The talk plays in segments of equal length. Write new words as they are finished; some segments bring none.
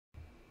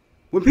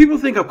When people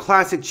think of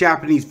classic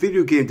Japanese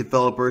video game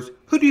developers,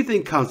 who do you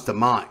think comes to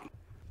mind?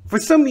 For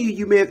some of you,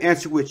 you may have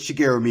answered with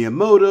Shigeru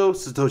Miyamoto,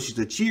 Satoshi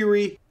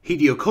Tajiri,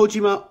 Hideo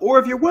Kojima, or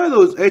if you're one of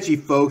those edgy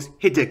folks,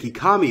 Hideki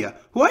Kamiya,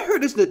 who I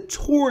heard is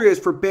notorious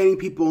for banning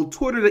people on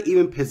Twitter that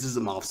even pisses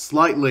him off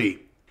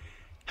slightly.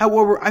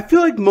 However, I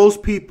feel like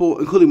most people,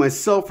 including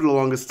myself for the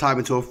longest time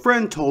until a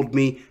friend told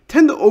me,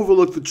 tend to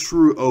overlook the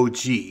true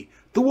OG,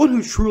 the one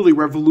who truly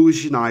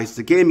revolutionized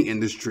the gaming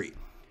industry.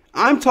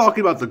 I'm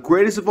talking about the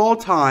greatest of all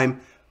time,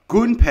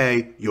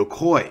 Gunpei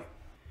Yokoi.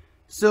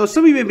 So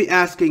some of you may be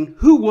asking,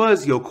 who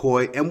was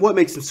Yokoi and what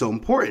makes him so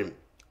important?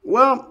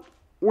 Well,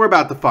 we're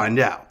about to find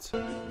out.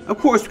 Of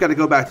course, we gotta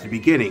go back to the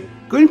beginning.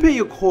 Gunpei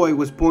Yokoi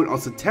was born on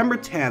September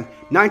 10,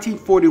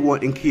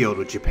 1941 in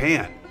Kyoto,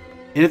 Japan.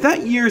 And if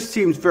that year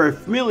seems very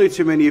familiar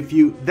to many of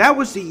you, that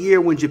was the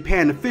year when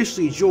Japan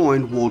officially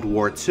joined World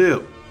War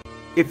II.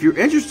 If you're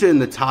interested in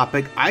the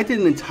topic, I did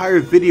an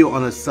entire video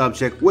on the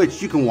subject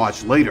which you can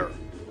watch later.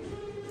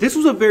 This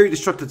was a very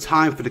destructive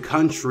time for the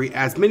country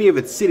as many of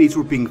its cities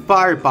were being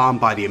firebombed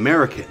by the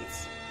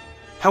Americans.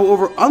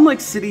 However,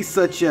 unlike cities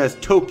such as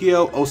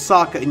Tokyo,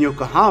 Osaka, and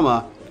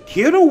Yokohama,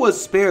 Kyoto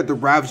was spared the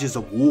ravages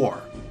of war.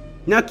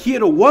 Now,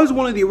 Kyoto was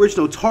one of the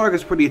original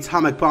targets for the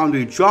atomic bomb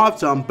to be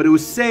dropped on, but it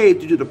was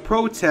saved due to the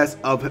protests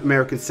of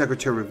American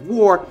Secretary of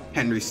War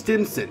Henry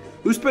Stimson,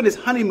 who spent his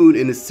honeymoon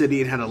in the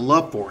city and had a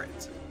love for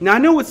it. Now, I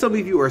know what some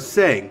of you are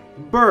saying,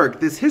 Berg,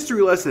 this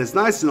history lesson is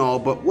nice and all,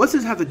 but what does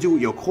this have to do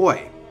with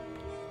Yokoi?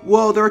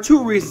 Well, there are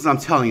two reasons I'm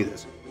telling you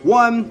this.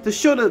 One, to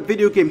show that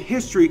video game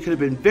history could have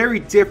been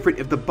very different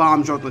if the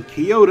bomb dropped on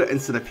Kyoto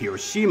instead of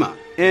Hiroshima.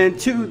 And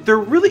two, there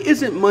really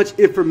isn't much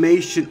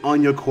information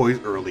on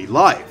Yokoi's early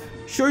life.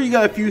 Sure, you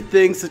got a few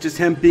things such as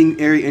him being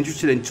very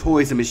interested in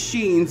toys and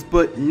machines,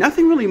 but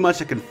nothing really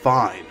much I can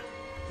find.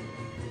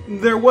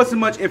 There wasn't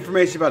much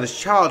information about his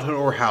childhood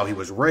or how he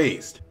was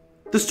raised.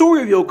 The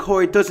story of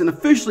Yokoi doesn't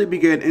officially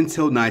begin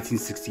until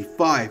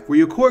 1965,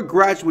 where Yokoi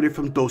graduated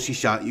from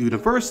Doshisha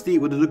University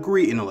with a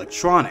degree in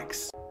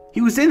electronics.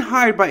 He was then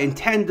hired by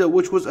Nintendo,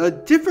 which was a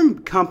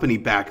different company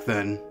back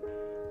then.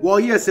 While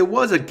yes, it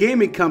was a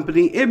gaming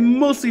company, it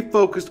mostly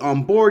focused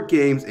on board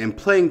games and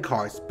playing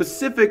cards,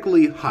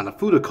 specifically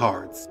Hanafuda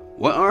cards.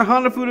 What are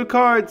Hanafuda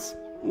cards?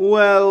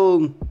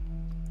 Well,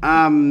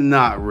 I'm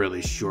not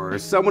really sure.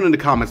 Someone in the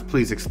comments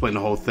please explain the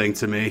whole thing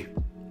to me.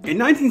 In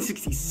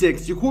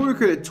 1966, Yokoi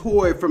created a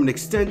toy from an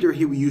extender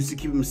he would use to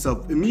keep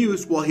himself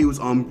amused while he was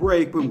on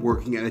break when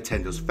working at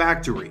Nintendo's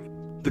factory.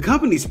 The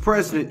company's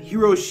president,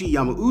 Hiroshi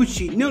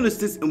Yamauchi,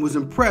 noticed this and was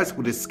impressed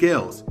with his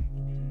skills.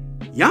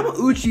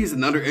 Yamauchi is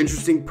another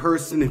interesting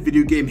person in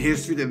video game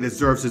history that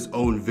deserves his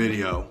own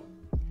video.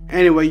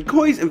 Anyway,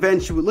 Yokoi's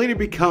invention would later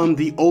become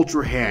the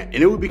Ultra Hand,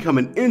 and it would become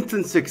an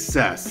instant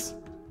success.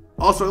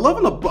 Also, I love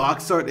on the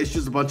box art, it's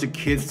just a bunch of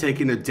kids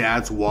taking their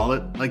dad's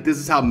wallet. Like, this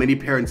is how many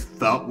parents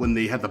felt when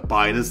they had to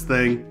buy this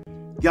thing.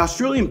 The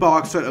Australian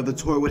box art of the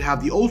toy would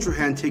have the Ultra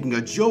Hand taking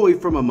a joey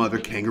from a mother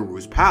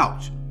kangaroo's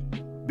pouch.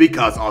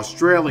 Because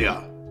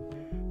Australia.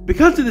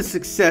 Because of this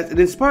success, it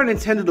inspired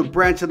Nintendo to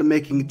branch out into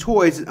making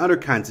toys and other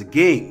kinds of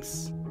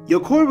games.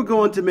 Yokoi would go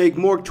on to make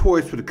more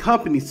toys for the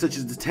company, such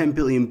as the 10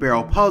 billion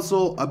barrel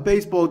puzzle, a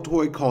baseball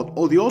toy called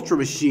Oh the Ultra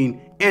Machine,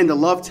 and the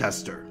Love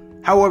Tester.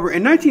 However,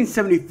 in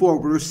 1974,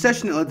 with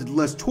recession led to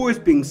less toys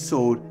being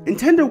sold,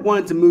 Nintendo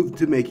wanted to move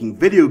to making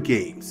video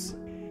games.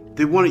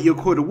 They wanted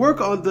Yokoi to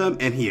work on them,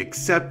 and he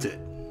accepted.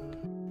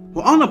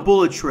 While on a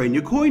bullet train,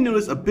 Yokoi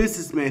noticed a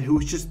businessman who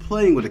was just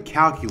playing with a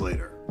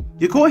calculator.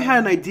 Yokoi had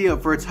an idea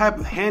for a type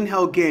of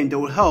handheld game that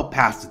would help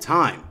pass the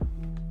time.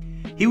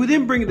 He would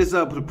then bring this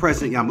up with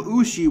President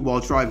Yamauchi while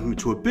driving him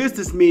to a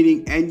business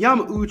meeting, and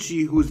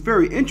Yamauchi, who was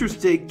very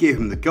interested, gave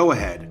him the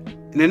go-ahead.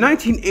 And in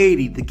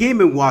 1980, the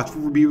Game & Watch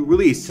would be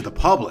released to the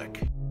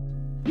public.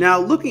 Now,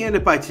 looking at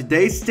it by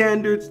today's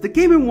standards, the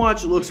Game &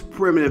 Watch looks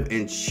primitive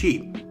and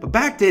cheap, but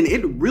back then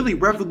it really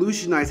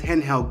revolutionized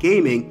handheld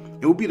gaming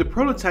and would be the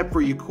prototype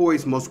for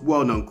Yokoi's most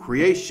well-known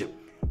creation,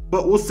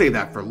 but we'll save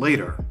that for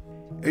later.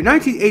 In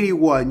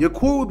 1981,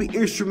 Yokoi would be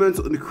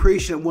instrumental in the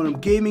creation of one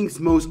of gaming's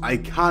most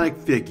iconic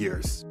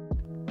figures.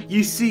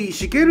 You see,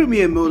 Shigeru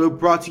Miyamoto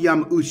brought to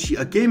Yamauchi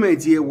a game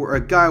idea where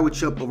a guy would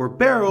jump over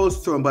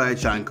barrels thrown by a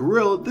giant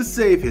gorilla to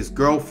save his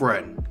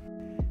girlfriend.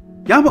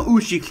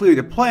 Yamauchi cleared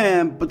the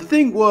plan, but the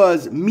thing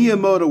was,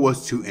 Miyamoto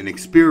was too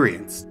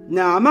inexperienced.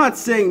 Now, I'm not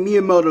saying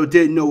Miyamoto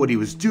didn't know what he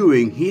was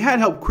doing, he had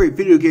helped create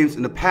video games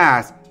in the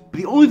past, but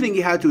the only thing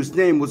he had to his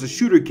name was a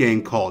shooter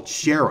game called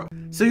Sheriff.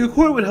 So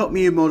Yokoi would help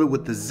Miyamoto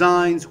with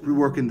designs,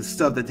 reworking the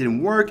stuff that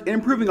didn't work, and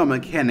improving on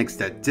mechanics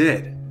that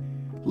did.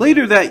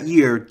 Later that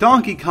year,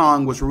 Donkey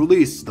Kong was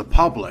released to the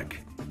public.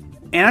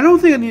 And I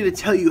don't think I need to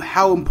tell you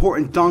how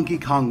important Donkey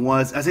Kong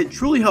was, as it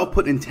truly helped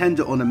put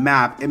Nintendo on the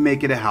map and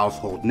make it a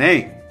household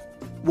name.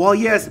 While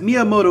yes,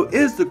 Miyamoto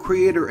is the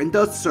creator and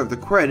does deserve the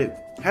credit,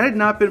 had it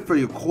not been for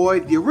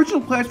Yokoi, the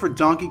original plans for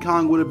Donkey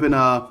Kong would have been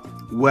a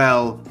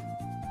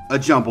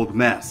jumbled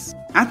mess.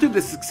 After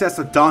the success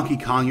of Donkey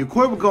Kong,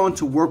 Yokoi would go on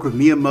to work with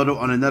Miyamoto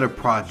on another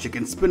project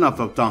and spin-off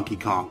of Donkey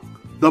Kong,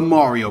 the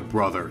Mario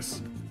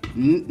Brothers.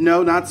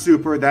 No, not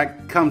Super,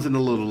 that comes in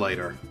a little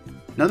later.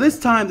 Now this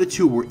time the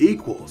two were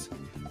equals.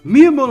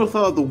 Miyamoto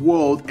thought of the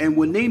world and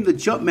would name the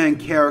Jumpman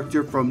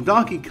character from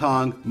Donkey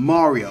Kong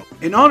Mario,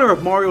 in honor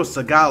of Mario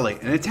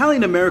Segale, an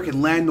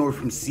Italian-American landlord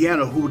from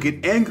Siena who would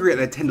get angry at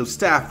Nintendo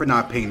staff for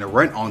not paying the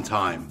rent on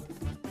time.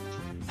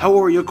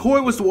 However,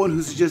 Yokoi was the one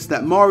who suggested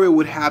that Mario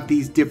would have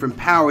these different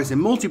powers in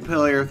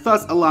multiplayer,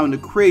 thus allowing the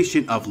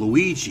creation of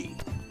Luigi.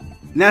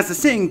 And as the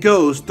saying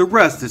goes, the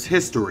rest is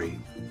history.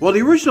 While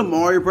the original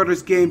Mario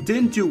Bros. Game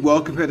didn't do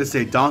well compared to,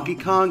 say, Donkey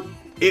Kong,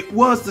 it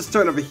was the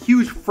start of a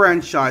huge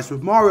franchise,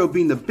 with Mario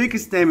being the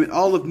biggest name in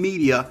all of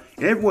media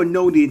and everyone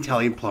knowing the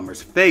Italian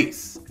plumber's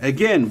face.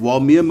 Again, while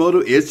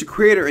Miyamoto is the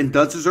creator and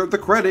does deserve the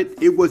credit,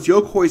 it was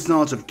Yokoi's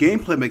knowledge of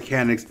gameplay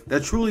mechanics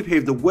that truly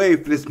paved the way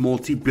for this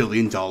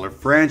multi-billion-dollar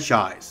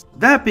franchise.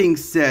 That being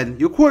said,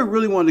 Yokoi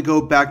really wanted to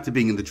go back to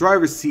being in the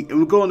driver's seat and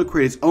would go on to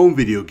create his own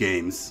video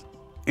games.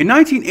 In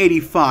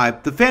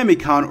 1985, the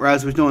Famicom, or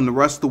as was known in the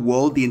rest of the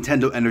world, the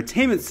Nintendo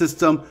Entertainment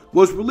System,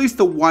 was released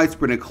to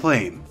widespread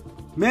acclaim,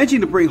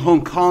 managing to bring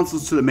home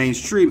consoles to the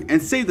mainstream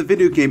and save the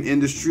video game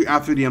industry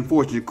after the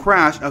unfortunate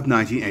crash of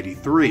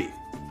 1983.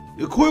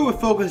 Yokoi would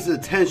focus his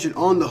attention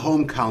on the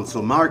home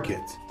console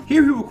market.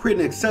 Here he would create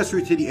an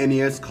accessory to the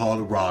NES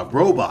called Rob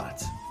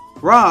Robot.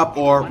 Rob,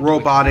 or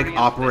Robotic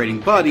Operating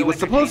Buddy, was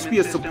supposed to be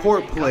a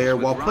support player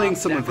while playing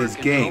some of his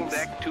games.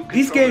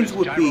 These games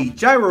would be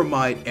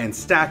Gyromite and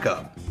Stack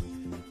Up.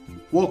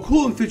 While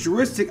cool and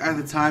futuristic at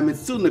the time,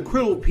 it's still an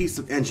incredible piece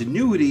of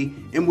ingenuity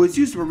and was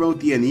used to promote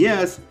the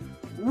NES,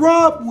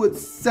 Rob would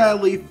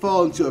sadly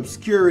fall into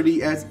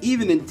obscurity as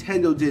even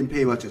Nintendo didn't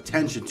pay much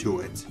attention to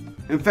it.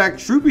 In fact,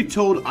 truth be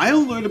told, I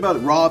only learned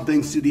about Rob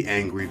thanks to the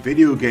Angry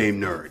Video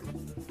Game Nerd.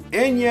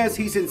 And yes,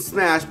 he's in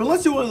Smash, but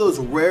unless you're one of those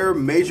rare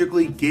Major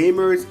League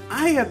gamers,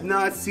 I have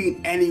not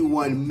seen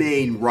anyone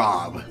main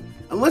Rob.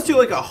 Unless you're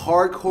like a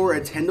hardcore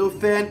Nintendo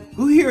fan,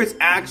 who here is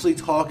actually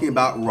talking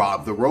about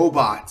Rob the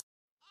Robot?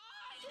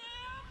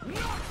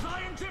 Not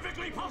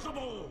scientifically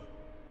possible!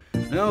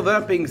 Now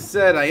that being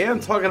said, I am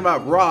talking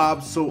about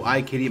Rob, so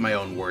I can eat my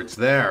own words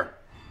there.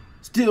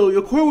 Still,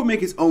 Yokoi would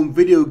make his own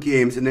video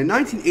games, and in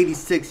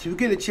 1986 he would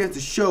get a chance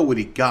to show what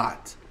he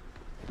got.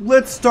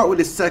 Let's start with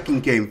his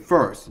second game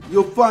first.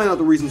 You'll find out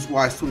the reasons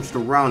why I switched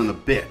around in a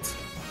bit.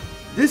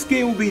 This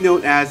game will be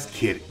known as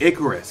Kid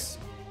Icarus.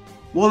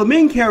 While the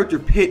main character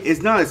Pit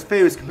is not as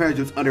famous compared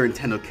to its other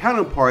Nintendo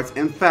counterparts,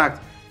 in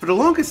fact, for the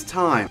longest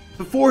time,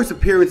 before his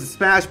appearance in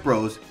Smash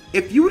Bros.,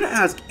 if you were to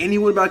ask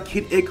anyone about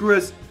Kid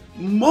Icarus,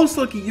 most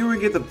likely you would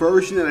get the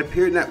version that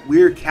appeared in that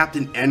weird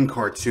Captain N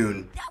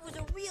cartoon. That was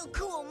a real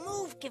cool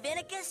move,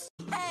 Kavinicus.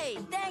 Hey,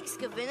 thanks,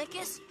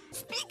 Kavinicus.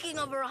 Speaking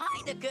of Her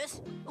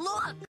Highness,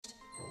 look!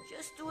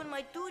 Just doing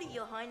my duty,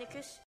 Your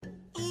Highness.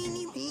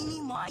 Eeny,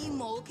 meeny, miny,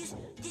 molgus.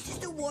 This is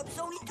the warp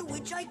zone into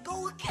which I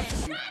go again.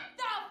 Shut the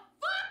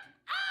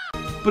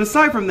fuck up! But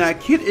aside from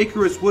that, Kid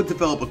Icarus would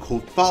develop a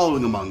cult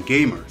following among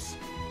gamers.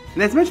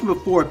 And as mentioned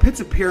before, Pit's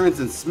appearance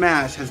in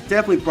Smash has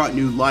definitely brought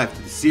new life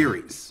to the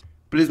series.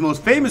 But his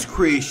most famous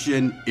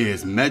creation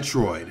is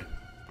Metroid.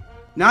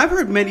 Now, I've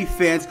heard many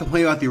fans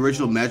complain about the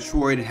original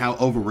Metroid and how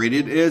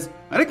overrated it is,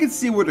 and I can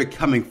see where they're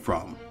coming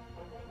from.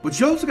 But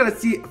you also gotta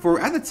see, for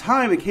at the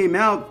time it came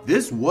out,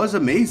 this was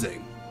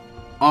amazing.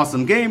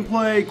 Awesome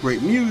gameplay,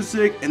 great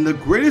music, and the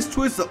greatest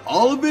twist of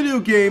all the video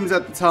games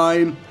at the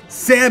time,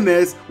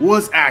 Samus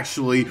was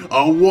actually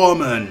a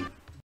woman.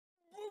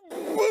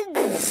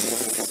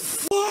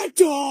 What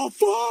the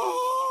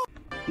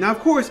fuck? Now of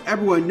course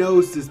everyone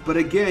knows this, but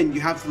again you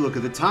have to look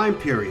at the time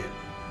period.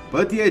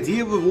 But the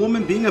idea of a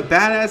woman being a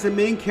badass and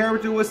main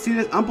character was seen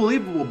as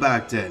unbelievable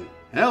back then.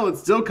 Hell, it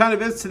still kind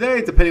of is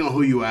today depending on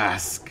who you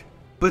ask.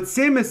 But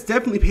Samus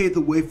definitely paved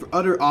the way for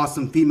other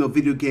awesome female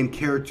video game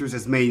characters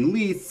as main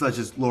leads such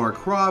as Lara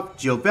Croft,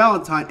 Jill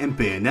Valentine, and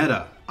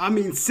Bayonetta. I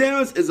mean,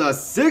 Samus is a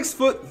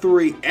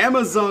 6'3"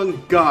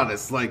 Amazon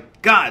goddess,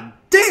 like god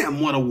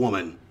damn what a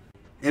woman.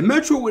 And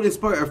Metroid would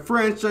inspire a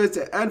franchise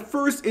that at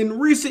first in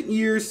recent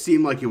years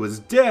seemed like it was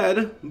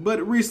dead,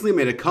 but recently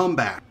made a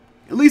comeback.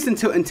 At least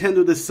until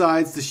Nintendo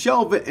decides to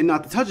shelve it and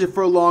not to touch it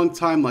for a long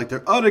time like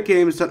their other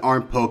games that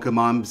aren't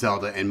Pokemon,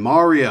 Zelda, and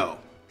Mario.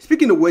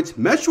 Speaking of which,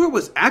 Metroid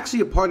was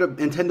actually a part of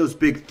Nintendo's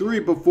Big 3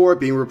 before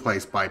being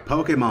replaced by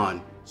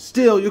Pokemon.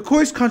 Still,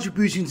 Yokoi's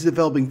contribution to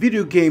developing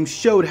video games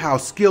showed how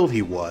skilled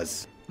he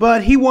was.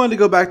 But he wanted to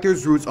go back to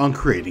his roots on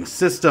creating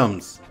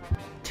systems.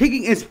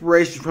 Taking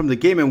inspiration from the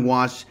Game &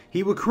 Watch,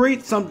 he would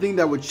create something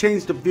that would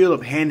change the field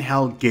of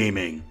handheld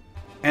gaming.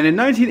 And in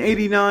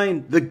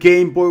 1989, the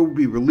Game Boy would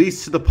be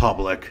released to the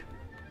public.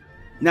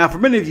 Now for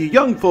many of you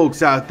young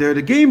folks out there,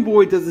 the Game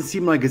Boy doesn't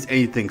seem like it's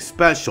anything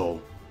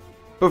special.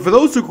 But for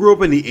those who grew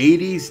up in the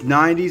 80s,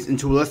 90s, and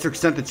to a lesser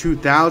extent the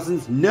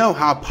 2000s, know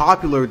how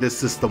popular this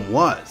system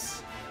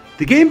was.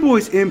 The Game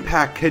Boy's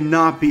impact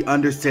cannot be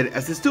understated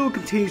as it still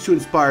continues to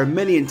inspire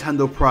many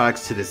Nintendo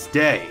products to this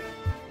day.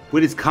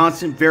 With its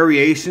constant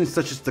variations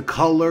such as the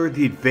Color,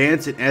 the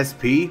Advance, and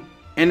SP,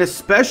 and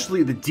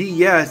especially the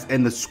DS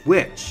and the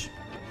Switch.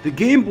 The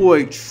Game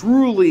Boy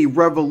truly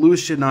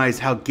revolutionized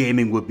how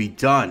gaming would be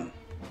done.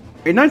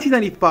 In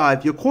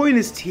 1995, Yokoi and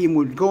his team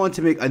would go on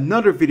to make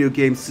another video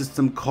game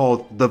system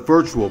called the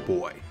Virtual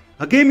Boy,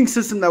 a gaming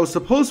system that was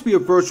supposed to be a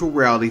virtual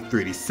reality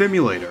 3D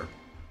simulator.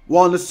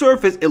 While on the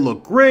surface it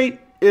looked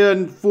great, it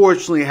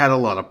unfortunately had a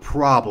lot of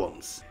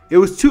problems. It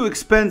was too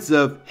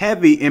expensive,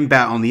 heavy, and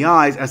bad on the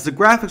eyes, as the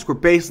graphics were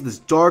based on this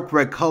dark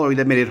red coloring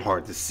that made it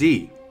hard to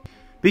see.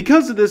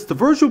 Because of this, the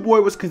Virtual Boy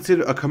was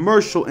considered a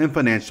commercial and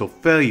financial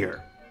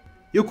failure.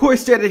 Yokoi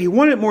stated he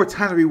wanted more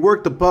time to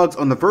rework the bugs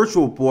on the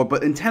Virtual Boy,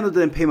 but Nintendo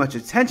didn't pay much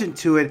attention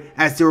to it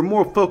as they were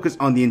more focused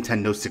on the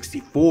Nintendo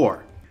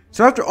 64.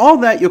 So after all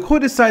that, Yokoi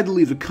decided to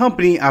leave the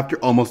company after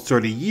almost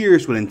 30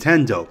 years with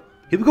Nintendo.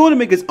 He would go on to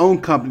make his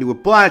own company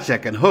with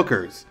blackjack and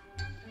hookers.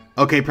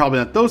 Okay, probably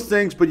not those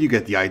things, but you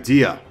get the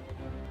idea.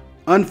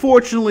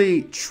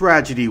 Unfortunately,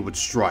 tragedy would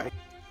strike.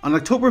 On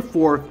October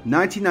 4th,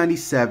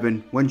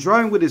 1997, when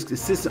driving with his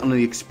assistant on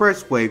the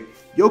expressway,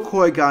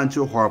 Yokoi got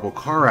into a horrible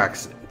car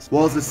accident.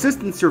 While his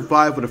assistant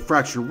survived with a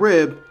fractured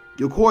rib,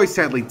 Yokoi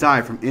sadly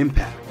died from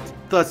impact,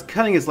 thus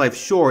cutting his life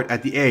short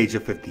at the age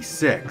of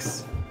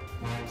 56.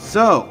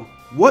 So,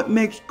 what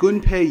makes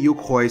Gunpei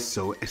Yokoi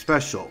so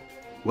special?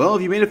 Well,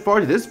 if you made it far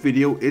to this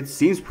video, it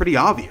seems pretty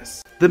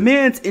obvious. The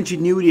man's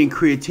ingenuity and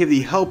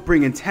creativity helped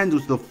bring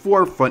Nintendo to the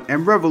forefront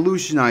and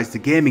revolutionize the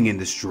gaming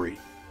industry.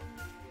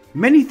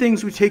 Many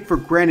things we take for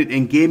granted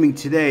in gaming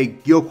today,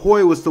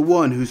 Yokoi was the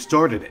one who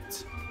started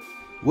it.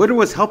 Whether it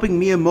was helping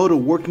Miyamoto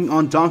working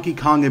on Donkey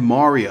Kong and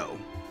Mario,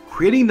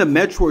 creating the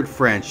Metroid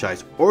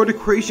franchise, or the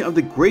creation of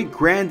the great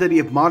granddaddy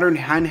of modern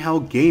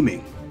handheld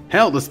gaming.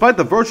 Hell, despite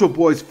the Virtual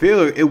Boy's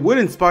failure, it would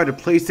inspire the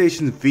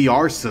PlayStation's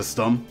VR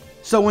system.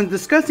 So when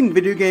discussing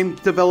video game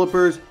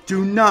developers,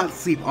 do not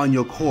sleep on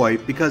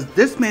Yokoi, because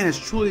this man has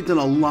truly done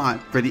a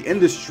lot for the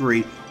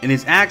industry and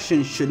his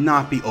actions should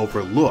not be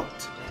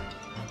overlooked.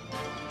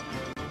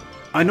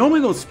 I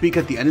normally don't speak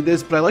at the end of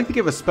this, but I'd like to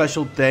give a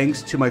special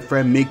thanks to my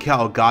friend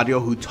Mikhail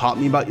Gadio who taught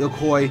me about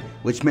Yokoi,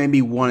 which made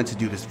me want to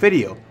do this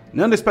video.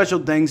 Another special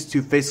thanks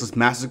to Faceless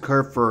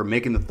Massacre for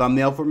making the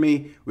thumbnail for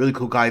me, really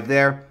cool guy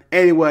there.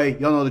 Anyway,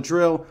 y'all know the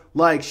drill,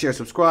 like, share,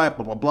 subscribe,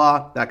 blah blah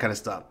blah, that kind of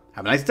stuff.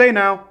 Have a nice day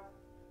now!